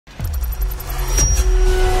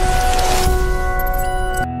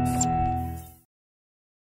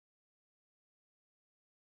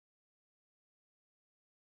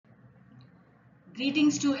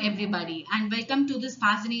Greetings to everybody and welcome to this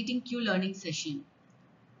fascinating qlearning session.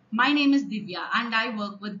 My name is Divya and I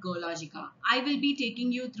work with GoLogica. I will be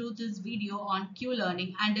taking you through this video on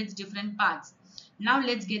qlearning and its different parts. Now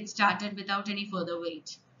let's get started without any further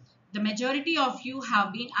wait. The majority of you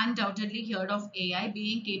have been undoubtedly heard of AI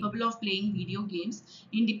being capable of playing video games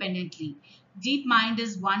independently. DeepMind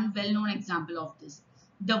is one well-known example of this.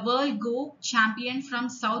 The World Go champion from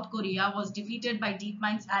South Korea was defeated by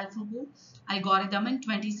DeepMind's AlphaGo algorithm in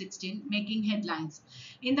 2016, making headlines.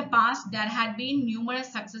 In the past, there had been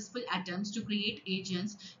numerous successful attempts to create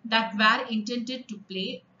agents that were intended to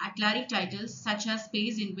play Atari titles such as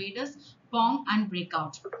Space Invaders, Pong, and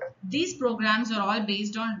Breakout. These programs are all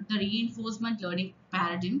based on the reinforcement learning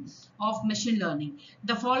paradigm of machine learning.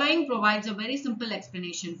 The following provides a very simple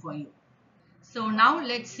explanation for you. So now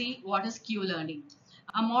let's see what is qlearning.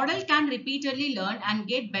 A model can repeatedly learn and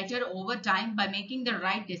get better over time by making the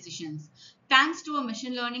right decisions, thanks to a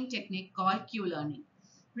machine learning technique called qlearning.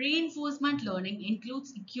 Reinforcement learning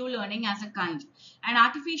includes qlearning as a kind. An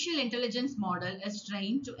artificial intelligence model is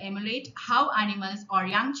trained to emulate how animals or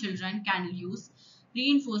young children can use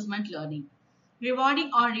reinforcement learning.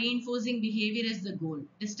 Rewarding or reinforcing behavior is the goal.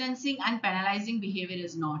 Distancing and penalizing behavior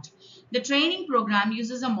is not. The training program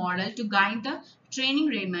uses a model to guide the training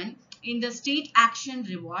regimen in the state action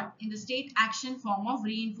reward in the state action form of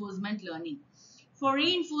reinforcement learning. For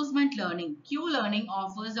reinforcement learning, qlearning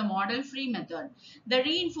offers a model-free method. The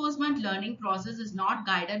reinforcement learning process is not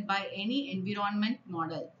guided by any environment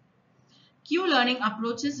model. qlearning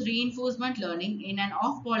approaches reinforcement learning in an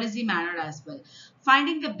off-policy manner as well.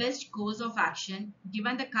 Finding the best course of action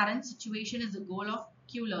given the current situation is the goal of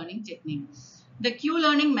qlearning technique. The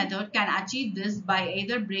qlearning method can achieve this by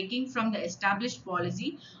either breaking from the established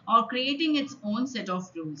policy or creating its own set of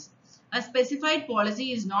rules. A specified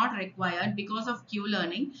policy is not required because of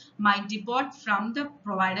qlearning might depart from the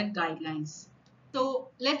provided guidelines. So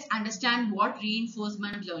let's understand what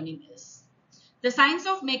reinforcement learning is. The science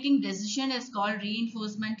of making decisions is called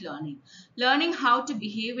reinforcement learning. Learning how to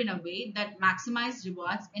behave in a way that maximizes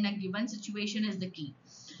rewards in a given situation is the key.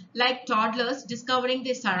 Like toddlers discovering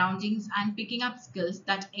their surroundings and picking up skills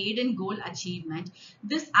that aid in goal achievement,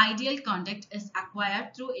 this ideal conduct is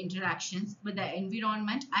acquired through interactions with the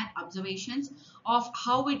environment and observations of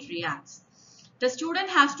how it reacts. The student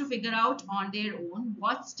has to figure out on their own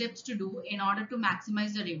what steps to do in order to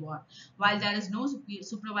maximize the reward while there is no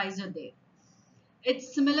supervisor there.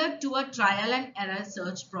 It's similar to a trial and error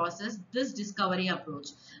search process, this discovery approach.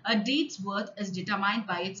 A deed's worth is determined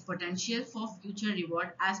by its potential for future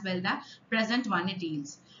reward as well as the present one it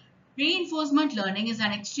yields. Reinforcement learning is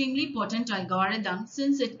an extremely potent algorithm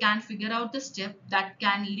since it can figure out the step that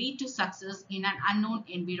can lead to success in an unknown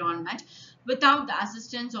environment without the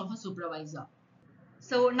assistance of a supervisor.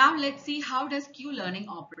 So now let's see how does qlearning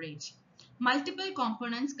operate. Multiple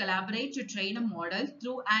components collaborate to train a model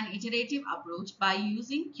through an iterative approach by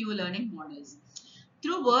using qlearning models.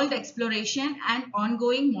 Through world exploration and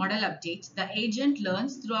ongoing model updates, the agent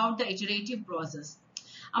learns throughout the iterative process.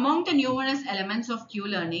 Among the numerous elements of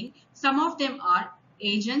qlearning, some of them are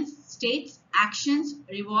agents, states, actions,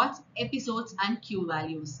 rewards, episodes, and q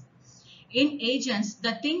values. In agents,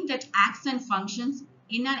 the thing that acts and functions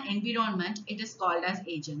in an environment, it is called as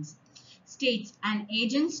agents. States. An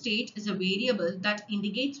agent state is a variable that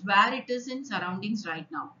indicates where it is in surroundings right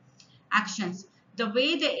now. Actions. The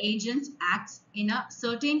way the agent acts in a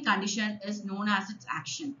certain condition is known as its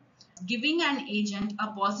action. Giving an agent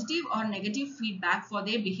a positive or negative feedback for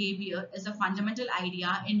their behavior is a fundamental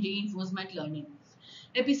idea in reinforcement learning.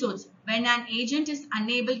 Episodes. When an agent is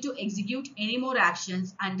unable to execute any more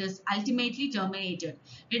actions and is ultimately terminated,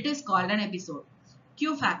 it is called an episode.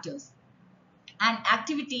 Q factors. An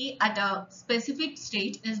activity at a specific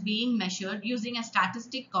state is being measured using a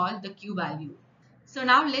statistic called the Q value. So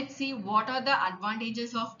now let's see what are the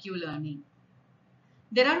advantages of qlearning.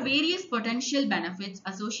 There are various potential benefits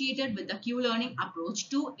associated with the qlearning approach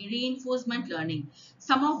to reinforcement learning,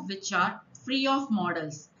 some of which are free of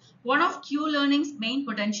models. One of qlearning's main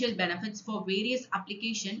potential benefits for various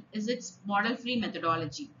applications is its model-free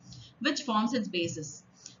methodology, which forms its basis.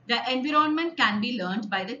 The environment can be learned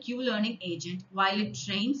by the qlearning agent while it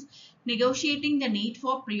trains, negotiating the need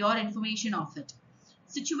for prior information of it.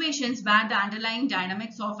 Situations where the underlying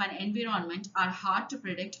dynamics of an environment are hard to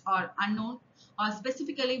predict or unknown are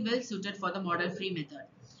specifically well suited for the model-free method.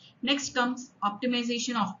 Next comes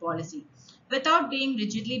optimization of policy. Without being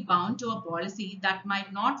rigidly bound to a policy that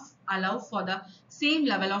might not allow for the same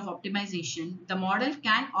level of optimization, the model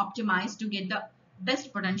can optimize to get the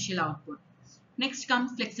best potential output. Next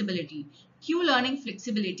comes flexibility. Q-learning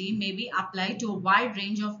flexibility may be applied to a wide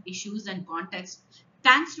range of issues and contexts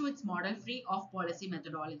thanks to its model-free off-policy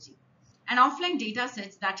methodology. And offline data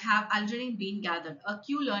sets that have already been gathered, a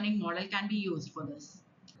Q-learning model can be used for this.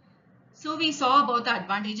 So we saw about the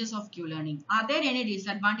advantages of Q-learning. Are there any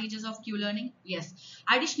disadvantages of Q-learning? Yes.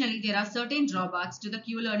 Additionally, there are certain drawbacks to the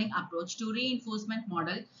Q-learning approach to reinforcement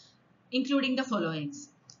model, including the followings.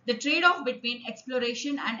 The trade-off between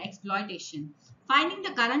exploration and exploitation. Finding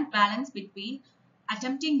the current balance between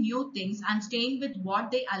attempting new things and staying with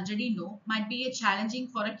what they already know might be a challenging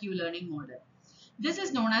for a Q-learning model. This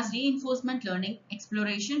is known as reinforcement learning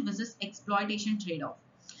exploration versus exploitation trade-off.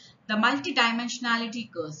 The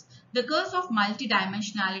multidimensionality curse. The curse of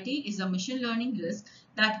multidimensionality is a machine learning risk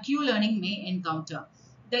that Q-learning may encounter.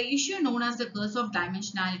 The issue known as the curse of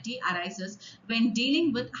dimensionality arises when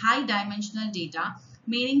dealing with high dimensional data,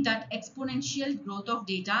 meaning that exponential growth of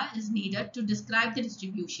data is needed to describe the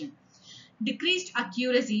distribution. Decreased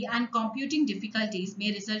accuracy and computing difficulties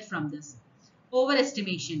may result from this.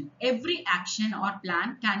 Overestimation. Every action or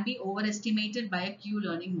plan can be overestimated by a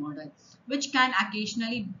Q-learning model, which can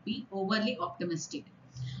occasionally be overly optimistic.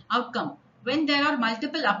 Outcome. When there are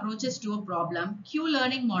multiple approaches to a problem,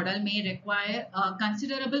 Q-learning model may require a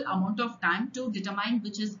considerable amount of time to determine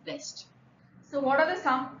which is best. So what are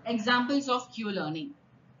some examples of Q-learning?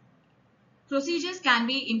 Procedures can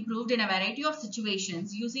be improved in a variety of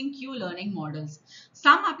situations using Q-learning models.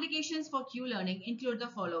 Some applications for Q-learning include the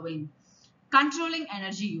following. Controlling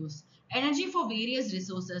energy use. Energy for various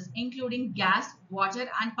resources, including gas, water,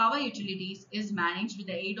 and power utilities, is managed with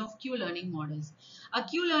the aid of Q-learning models. A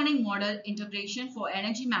Q-learning model integration for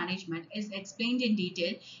energy management is explained in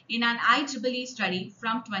detail in an IEEE study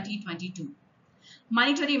from 2022.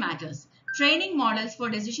 Monetary matters. Training models for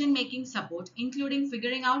decision-making support, including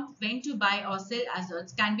figuring out when to buy or sell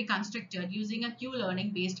assets, can be constructed using a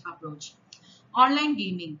Q-learning based approach. Online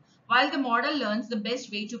gaming. While the model learns the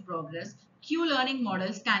best way to progress, Q-learning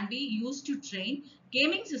models can be used to train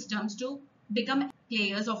gaming systems to become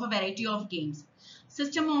players of a variety of games.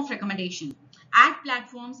 System of recommendation. Ad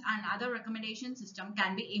platforms and other recommendation system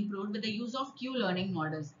can be improved with the use of Q-learning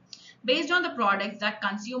models. Based on the products that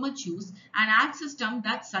consumers choose, an ad system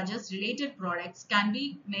that suggests related products can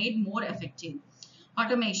be made more effective.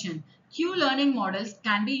 Automation. Q-learning models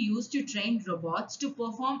can be used to train robots to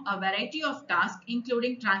perform a variety of tasks,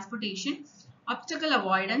 including transportation, obstacle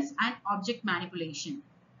avoidance, and object manipulation.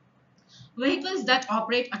 Vehicles that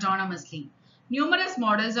operate autonomously. Numerous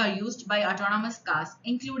models are used by autonomous cars,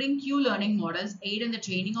 including Q-learning models aid in the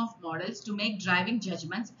training of models to make driving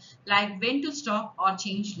judgments like when to stop or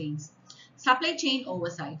change lanes. Supply chain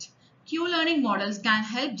oversight. Q-learning models can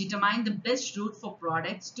help determine the best route for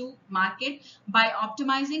products to market by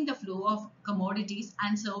optimizing the flow of commodities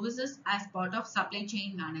and services as part of supply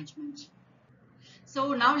chain management.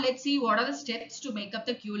 So now let's see what are the steps to make up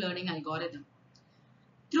the Q-learning algorithm.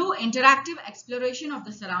 Through interactive exploration of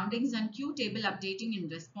the surroundings and Q-table updating in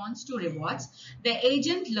response to rewards, the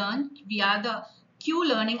agent learned via the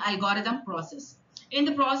Q-learning algorithm process. In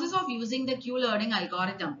the process of using the Q-learning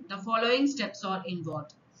algorithm, the following steps are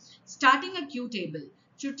involved. Starting a Q-table.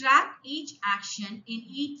 To track each action in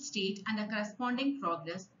each state and the corresponding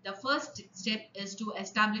progress, the first step is to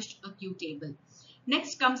establish a Q-table.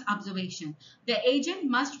 Next comes observation. The agent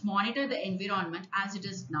must monitor the environment as it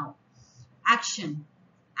is now. Action.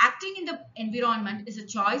 Acting in the environment is a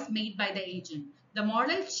choice made by the agent. The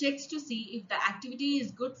model checks to see if the activity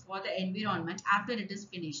is good for the environment after it is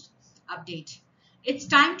finished. Update. It's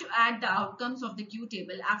time to add the outcomes of the Q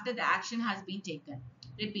table after the action has been taken.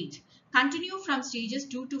 Repeat. Continue from stages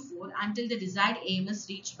 2 to 4 until the desired aim is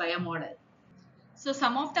reached by a model. So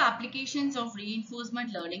some of the applications of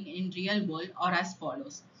reinforcement learning in real world are as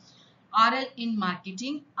follows. RL in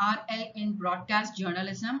marketing, RL in broadcast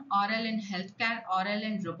journalism, RL in healthcare, RL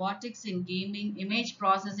in robotics, in gaming, image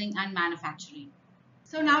processing, and manufacturing.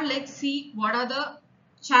 So now let's see what are the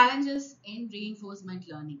challenges in reinforcement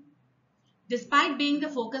learning. Despite being the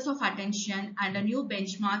focus of attention and a new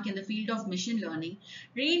benchmark in the field of machine learning,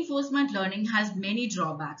 reinforcement learning has many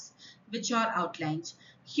drawbacks, which are outlined.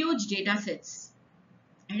 Huge data sets.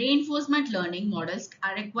 Reinforcement learning models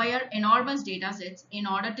require enormous data sets in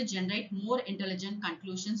order to generate more intelligent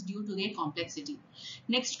conclusions due to their complexity.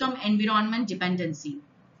 Next comes environment dependency.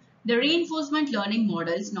 The reinforcement learning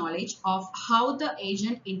model's knowledge of how the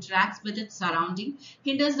agent interacts with its surrounding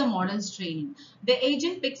hinders the model's training. The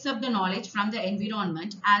agent picks up the knowledge from the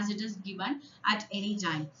environment as it is given at any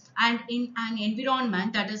time. And in an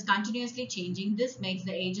environment that is continuously changing, this makes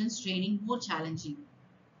the agent's training more challenging.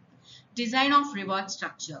 Design of reward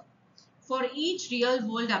structure. For each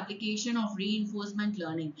real-world application of reinforcement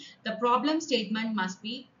learning, the problem statement must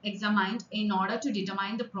be examined in order to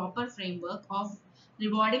determine the proper framework of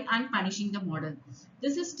rewarding and punishing the model.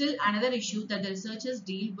 This is still another issue that the researchers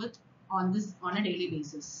deal with on a daily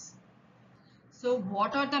basis. So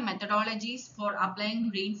what are the methodologies for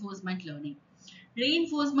applying reinforcement learning?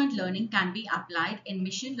 Reinforcement learning can be applied in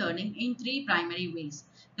machine learning in three primary ways.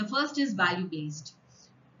 The first is value-based.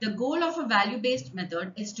 The goal of a value-based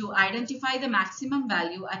method is to identify the maximum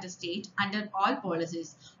value at a state under all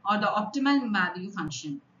policies or the optimal value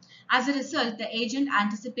function. As a result, the agent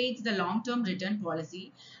anticipates the long-term return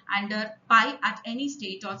policy under pi at any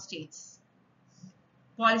state or states.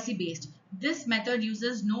 Policy based. This method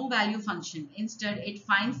uses no value function. Instead, it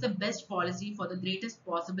finds the best policy for the greatest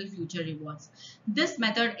possible future rewards. This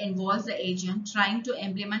method involves the agent trying to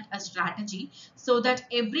implement a strategy so that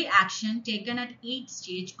every action taken at each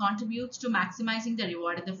stage contributes to maximizing the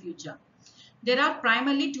reward in the future. There are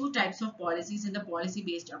primarily two types of policies in the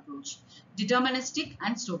policy-based approach, deterministic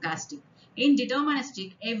and stochastic. In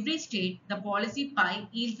deterministic, every state, the policy pi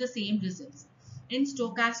yields the same results. In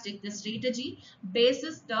stochastic, the strategy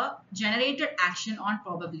bases the generated action on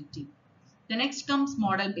probability. The next comes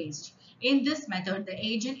model-based. In this method, the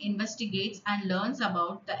agent investigates and learns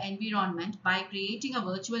about the environment by creating a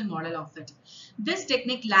virtual model of it. This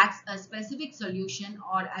technique lacks a specific solution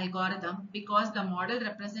or algorithm because the model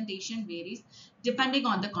representation varies depending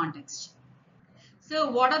on the context.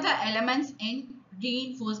 So what are the elements in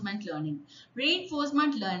reinforcement learning?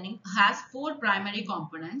 Reinforcement learning has four primary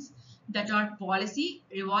components that are policy,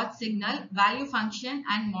 reward signal, value function,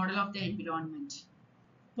 and model of the environment.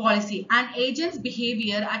 Policy. An agent's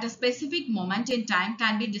behavior at a specific moment in time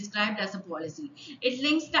can be described as a policy. It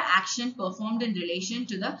links the action performed in relation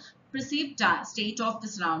to the perceived state of the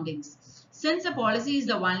surroundings. Since a policy is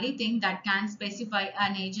the only thing that can specify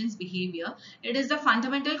an agent's behavior, it is the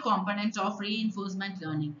fundamental component of reinforcement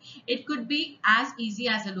learning. It could be as easy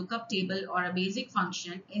as a lookup table or a basic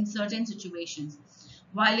function in certain situations,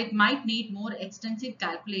 while it might need more extensive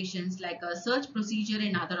calculations like a search procedure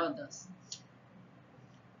in others.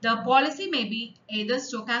 The policy may be either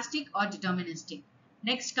stochastic or deterministic.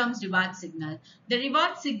 Next comes reward signal. The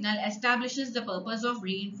reward signal establishes the purpose of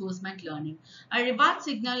reinforcement learning. A reward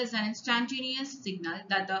signal is an instantaneous signal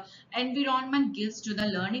that the environment gives to the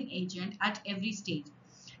learning agent at every state.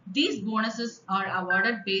 These bonuses are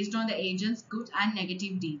awarded based on the agent's good and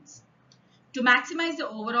negative deeds. To maximize the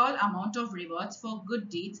overall amount of rewards for good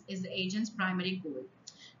deeds is the agent's primary goal.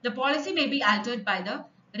 The policy may be altered by the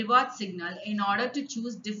reward signal in order to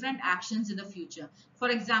choose different actions in the future. For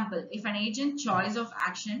example, if an agent choice of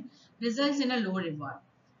action results in a low reward.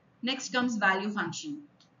 Next comes value function.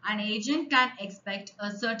 An agent can expect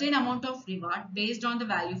a certain amount of reward based on the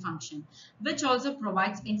value function, which also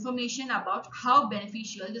provides information about how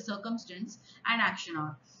beneficial the circumstance and action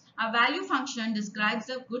are. A value function describes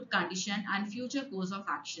the good condition and future course of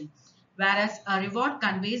action, whereas a reward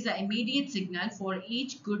conveys the immediate signal for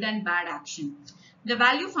each good and bad action. The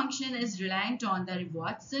value function is reliant on the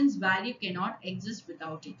reward since value cannot exist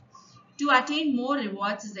without it. To attain more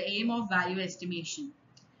rewards is the aim of value estimation.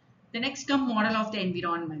 The next comes model of the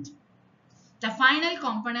environment. The final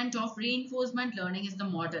component of reinforcement learning is the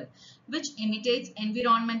model, which imitates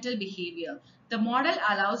environmental behavior. The model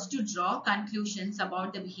allows to draw conclusions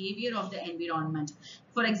about the behavior of the environment.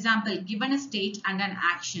 For example, given a state and an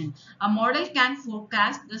action, a model can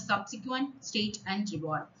forecast the subsequent state and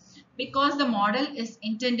reward. Because the model is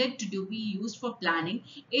intended to be used for planning,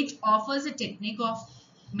 it offers a technique of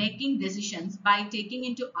making decisions by taking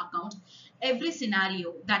into account every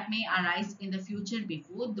scenario that may arise in the future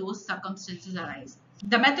before those circumstances arise.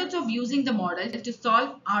 The methods of using the model to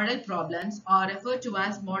solve RL problems are referred to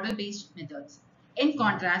as model-based methods. In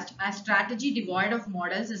contrast, a strategy devoid of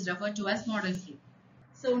models is referred to as model-free.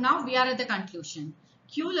 So now we are at the conclusion.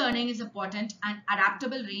 Q-learning is a potent and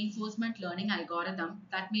adaptable reinforcement learning algorithm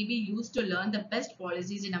that may be used to learn the best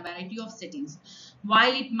policies in a variety of settings.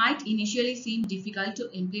 While it might initially seem difficult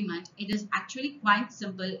to implement, it is actually quite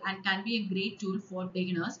simple and can be a great tool for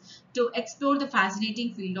beginners to explore the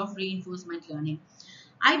fascinating field of reinforcement learning.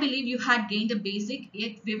 I believe you had gained a basic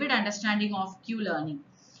yet vivid understanding of Q-learning.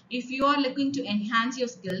 If you are looking to enhance your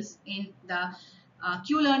skills in the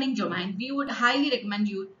Q-learning domain, we would highly recommend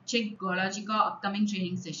you check GoLogica upcoming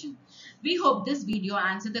training session. We hope this video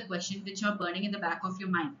answered the question which are burning in the back of your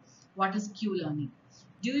mind. What is Q-learning?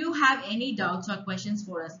 Do you have any doubts or questions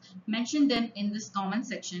for us? Mention them in this comment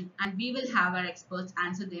section and we will have our experts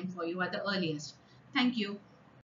answer them for you at the earliest. Thank you.